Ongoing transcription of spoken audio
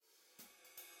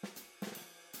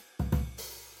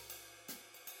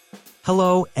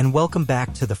Hello, and welcome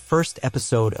back to the first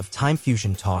episode of Time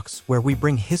Fusion Talks, where we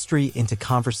bring history into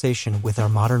conversation with our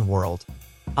modern world.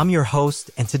 I'm your host,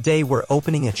 and today we're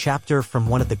opening a chapter from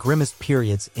one of the grimmest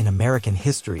periods in American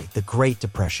history, the Great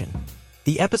Depression.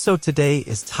 The episode today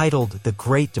is titled The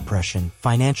Great Depression: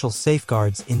 Financial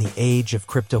Safeguards in the Age of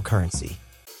Cryptocurrency.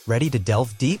 Ready to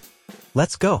delve deep?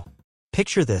 Let's go.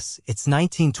 Picture this, it's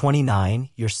 1929,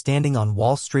 you're standing on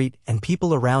Wall Street, and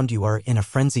people around you are in a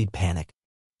frenzied panic.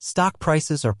 Stock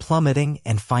prices are plummeting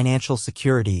and financial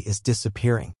security is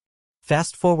disappearing.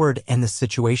 Fast forward and the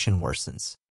situation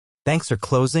worsens. Banks are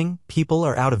closing, people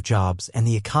are out of jobs, and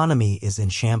the economy is in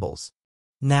shambles.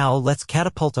 Now let's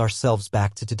catapult ourselves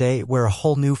back to today, where a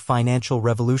whole new financial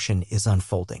revolution is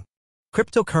unfolding.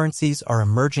 Cryptocurrencies are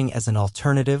emerging as an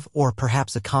alternative or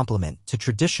perhaps a complement to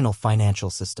traditional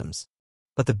financial systems.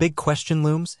 But the big question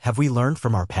looms, have we learned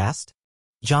from our past?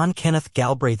 John Kenneth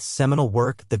Galbraith's seminal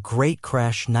work, The Great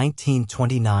Crash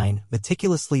 1929,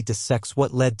 meticulously dissects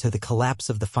what led to the collapse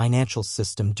of the financial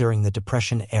system during the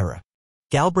Depression era.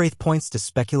 Galbraith points to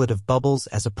speculative bubbles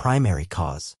as a primary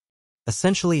cause.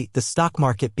 Essentially, the stock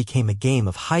market became a game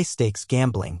of high-stakes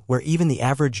gambling where even the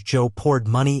average Joe poured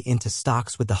money into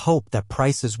stocks with the hope that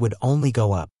prices would only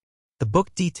go up. The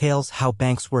book details how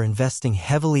banks were investing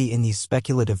heavily in these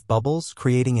speculative bubbles,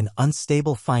 creating an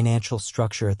unstable financial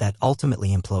structure that ultimately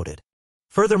imploded.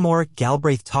 Furthermore,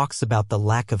 Galbraith talks about the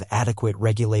lack of adequate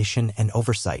regulation and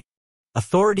oversight.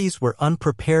 Authorities were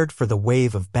unprepared for the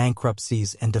wave of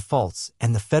bankruptcies and defaults,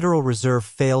 and the Federal Reserve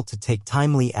failed to take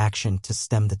timely action to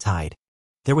stem the tide.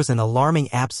 There was an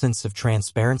alarming absence of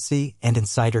transparency, and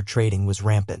insider trading was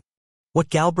rampant. What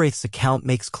Galbraith's account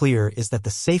makes clear is that the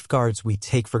safeguards we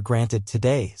take for granted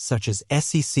today, such as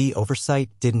SEC oversight,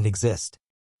 didn't exist.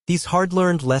 These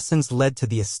hard-learned lessons led to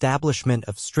the establishment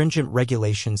of stringent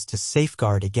regulations to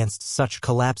safeguard against such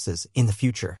collapses in the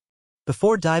future.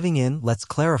 Before diving in, let's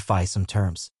clarify some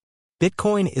terms.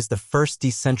 Bitcoin is the first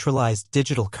decentralized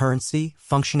digital currency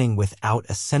functioning without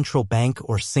a central bank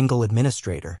or single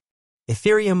administrator.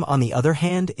 Ethereum, on the other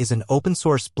hand, is an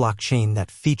open-source blockchain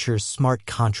that features smart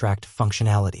contract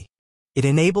functionality. It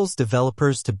enables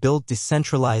developers to build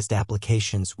decentralized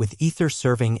applications with Ether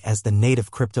serving as the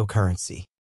native cryptocurrency.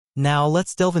 Now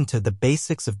let's delve into the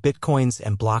basics of Bitcoins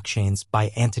and blockchains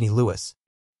by Anthony Lewis.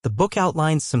 The book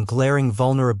outlines some glaring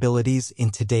vulnerabilities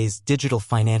in today's digital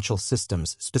financial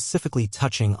systems, specifically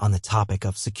touching on the topic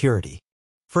of security.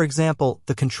 For example,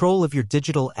 the control of your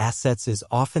digital assets is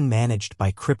often managed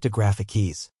by cryptographic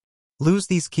keys. Lose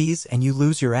these keys and you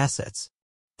lose your assets.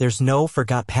 There's no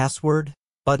forgot password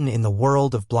button in the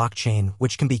world of blockchain,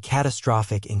 which can be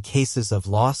catastrophic in cases of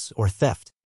loss or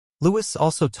theft. Lewis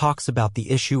also talks about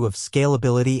the issue of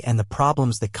scalability and the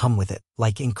problems that come with it,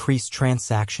 like increased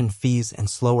transaction fees and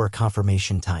slower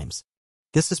confirmation times.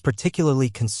 This is particularly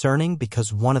concerning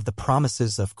because one of the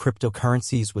promises of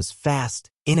cryptocurrencies was fast,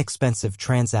 inexpensive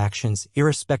transactions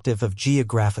irrespective of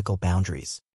geographical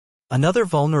boundaries. Another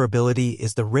vulnerability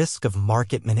is the risk of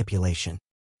market manipulation.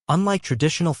 Unlike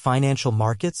traditional financial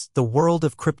markets, the world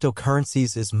of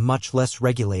cryptocurrencies is much less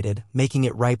regulated, making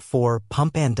it ripe for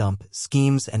pump-and-dump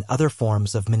schemes and other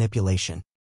forms of manipulation.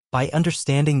 By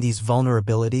understanding these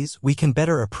vulnerabilities, we can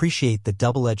better appreciate the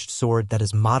double-edged sword that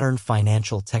is modern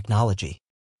financial technology.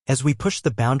 As we push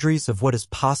the boundaries of what is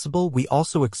possible, we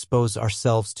also expose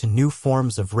ourselves to new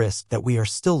forms of risk that we are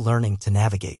still learning to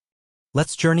navigate.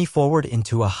 Let's journey forward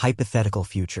into a hypothetical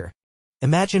future.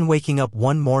 Imagine waking up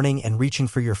one morning and reaching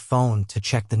for your phone to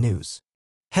check the news.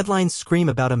 Headlines scream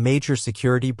about a major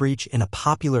security breach in a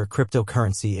popular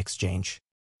cryptocurrency exchange.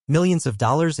 Millions of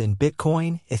dollars in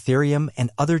Bitcoin, Ethereum,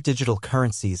 and other digital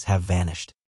currencies have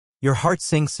vanished. Your heart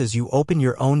sinks as you open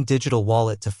your own digital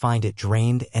wallet to find it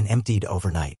drained and emptied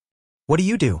overnight. What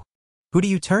do? Who do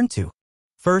you turn to?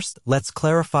 First, let's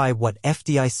clarify what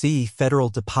FDIC, Federal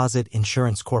Deposit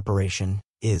Insurance Corporation,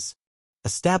 is.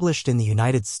 Established in the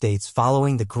United States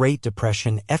following the Great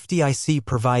Depression, FDIC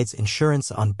provides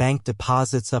insurance on bank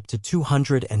deposits up to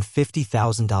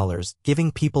 $250,000,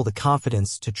 giving people the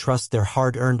confidence to trust their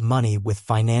hard-earned money with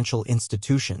financial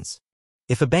institutions.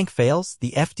 If a bank fails,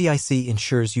 the FDIC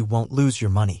ensures you won't lose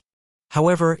your money.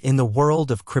 However, in the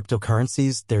world of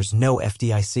cryptocurrencies, there's no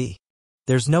FDIC.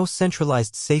 There's no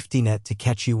centralized safety net to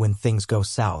catch you when things go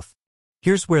south.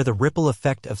 Here's where the ripple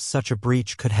effect of such a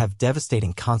breach could have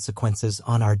devastating consequences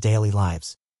on our daily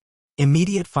lives.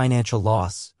 Immediate financial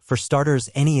loss. For starters,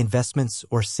 any investments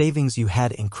or savings you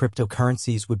had in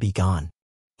cryptocurrencies would be gone.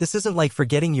 This isn't like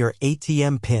forgetting your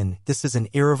ATM PIN, this is an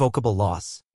irrevocable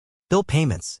loss. Bill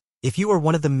payments. If you are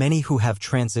one of the many who have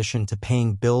transitioned to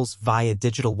paying bills via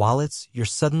digital wallets, you're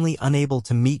suddenly unable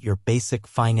to meet your basic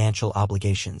financial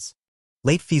obligations.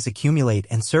 Late fees accumulate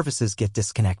and services get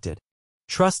disconnected.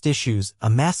 Trust issues. A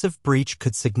massive breach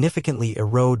could significantly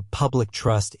erode public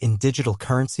trust in digital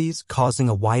currencies, causing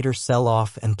a wider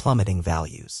sell-off and plummeting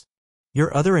values.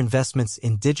 Your other investments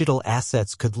in digital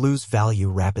assets could lose value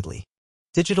rapidly.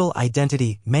 Digital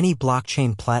identity. Many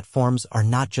blockchain platforms are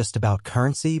not just about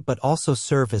currency but also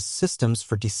serve as systems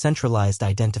for decentralized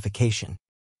identification.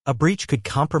 A breach could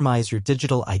compromise your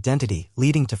digital identity,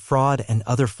 leading to fraud and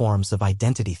other forms of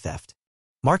identity theft.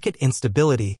 Market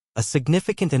instability. A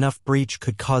significant enough breach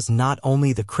could cause not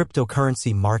only the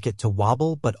cryptocurrency market to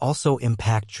wobble but also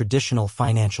impact traditional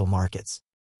financial markets.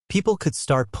 People could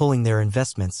start pulling their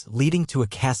investments, leading to a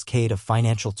cascade of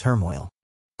financial turmoil.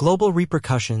 Global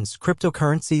repercussions.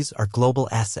 Cryptocurrencies are global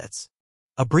assets.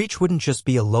 A breach wouldn't just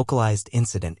be a localized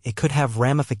incident, it could have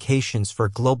ramifications for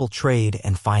global trade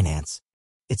and finance.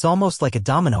 It's almost like a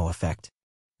domino effect.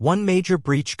 One major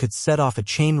breach could set off a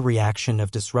chain reaction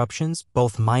of disruptions,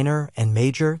 both minor and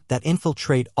major, that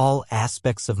infiltrate all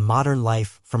aspects of modern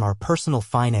life, from our personal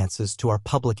finances to our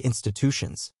public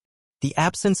institutions. The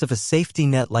absence of a safety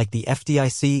net like the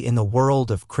FDIC in the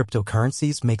world of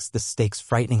cryptocurrencies makes the stakes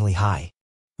frighteningly high.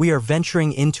 We are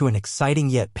venturing into an exciting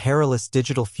yet perilous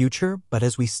digital future, but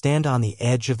as we stand on the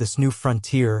edge of this new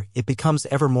frontier, it becomes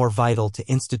ever more vital to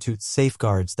institute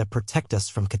safeguards that protect us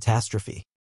from catastrophe.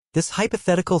 This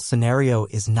hypothetical scenario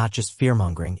is not just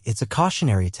fear-mongering, it's a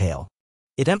cautionary tale.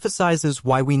 It emphasizes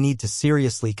why we need to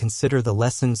seriously consider the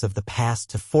lessons of the past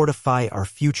to fortify our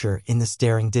future in this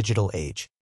daring digital age.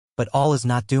 But all is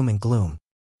not doom and gloom.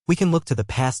 We can look to the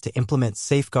past to implement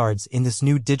safeguards in this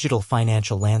new digital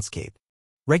financial landscape.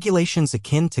 Regulations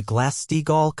akin to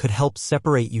Glass-Steagall could help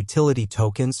separate utility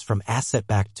tokens from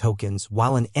asset-backed tokens,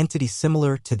 while an entity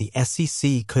similar to the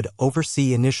SEC could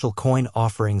oversee initial coin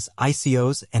offerings,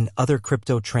 ICOs, and other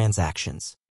crypto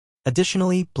transactions.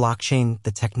 Additionally, blockchain,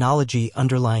 the technology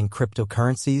underlying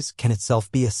cryptocurrencies, can itself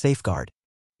be a safeguard.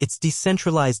 Its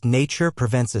decentralized nature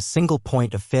prevents a single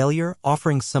point of failure,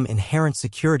 offering some inherent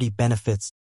security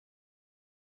benefits.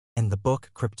 And the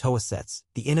book, Cryptoassets,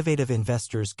 The Innovative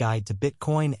Investor's Guide to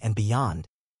Bitcoin and Beyond.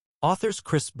 Authors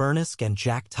Chris Burnisk and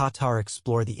Jack Tatar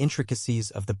explore the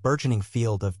intricacies of the burgeoning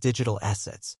field of digital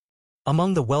assets.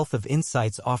 Among the wealth of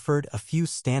insights offered, a few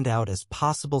stand out as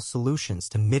possible solutions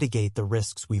to mitigate the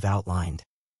risks we've outlined.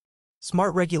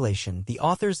 Smart regulation. The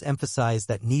authors emphasize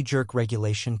that knee-jerk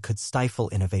regulation could stifle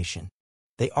innovation.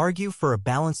 They argue for a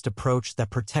balanced approach that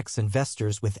protects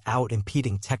investors without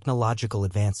impeding technological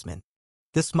advancement.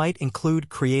 This might include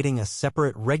creating a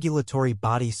separate regulatory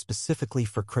body specifically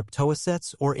for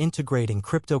cryptoassets or integrating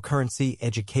cryptocurrency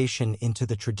education into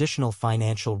the traditional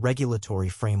financial regulatory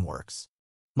frameworks.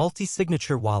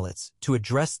 Multi-signature wallets. To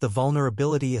address the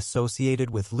vulnerability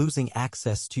associated with losing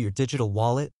access to your digital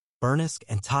wallet, Burnisk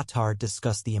and Tatar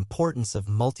discuss the importance of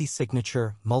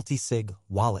multi-signature, multi-sig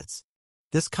wallets.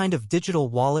 This kind of digital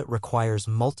wallet requires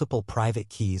multiple private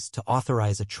keys to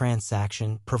authorize a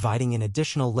transaction, providing an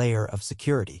additional layer of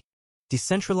security.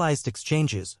 Decentralized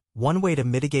exchanges. One way to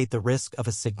mitigate the risk of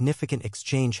a significant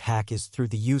exchange hack is through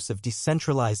the use of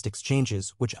decentralized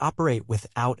exchanges, which operate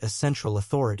without a central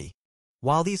authority.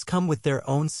 While these come with their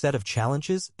own set of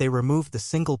challenges, they remove the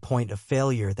single point of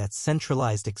failure that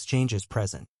centralized exchanges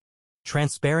present.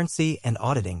 Transparency and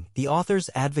auditing. The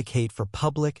authors advocate for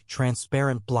public,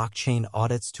 transparent blockchain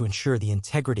audits to ensure the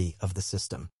integrity of the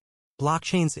system.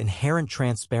 Blockchain's inherent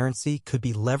transparency could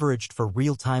be leveraged for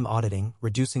real-time auditing,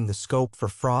 reducing the scope for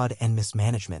fraud and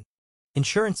mismanagement.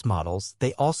 Insurance models.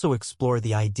 They also explore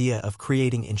the idea of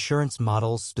creating insurance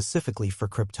models specifically for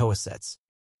cryptoassets.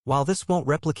 While this won't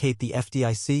replicate the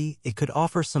FDIC, it could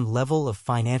offer some level of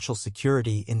financial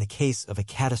security in the case of a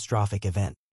catastrophic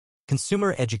event.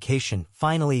 Consumer education.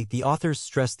 Finally, the authors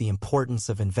stress the importance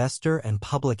of investor and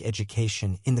public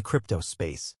education in the crypto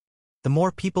space. The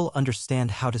more people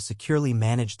understand how to securely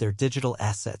manage their digital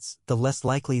assets, the less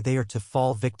likely they are to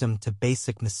fall victim to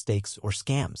basic mistakes or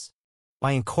scams.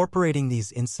 By incorporating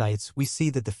these insights, we see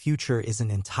that the future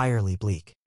isn't entirely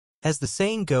bleak. As the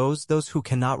saying goes, those who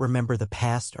cannot remember the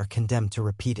past are condemned to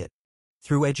repeat it.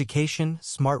 Through education,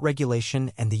 smart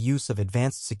regulation, and the use of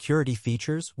advanced security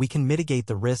features, we can mitigate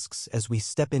the risks as we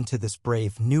step into this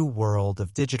brave new world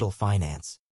of digital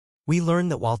finance. We learn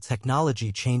that while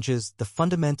technology changes, the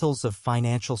fundamentals of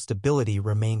financial stability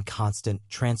remain constant: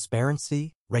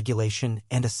 transparency, regulation,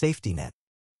 and a safety net.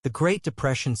 The Great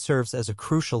Depression serves as a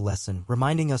crucial lesson,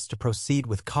 reminding us to proceed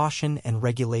with caution and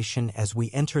regulation as we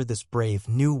enter this brave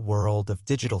new world of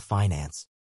digital finance.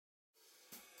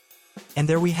 And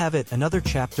there we have it, another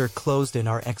chapter closed in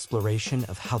our exploration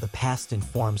of how the past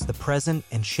informs the present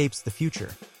and shapes the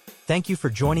future. Thank you for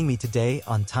joining me today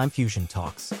on Time Fusion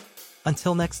Talks.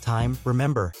 Until next time,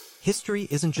 remember, history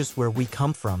isn't just where we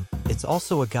come from, it's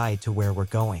also a guide to where we're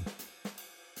going.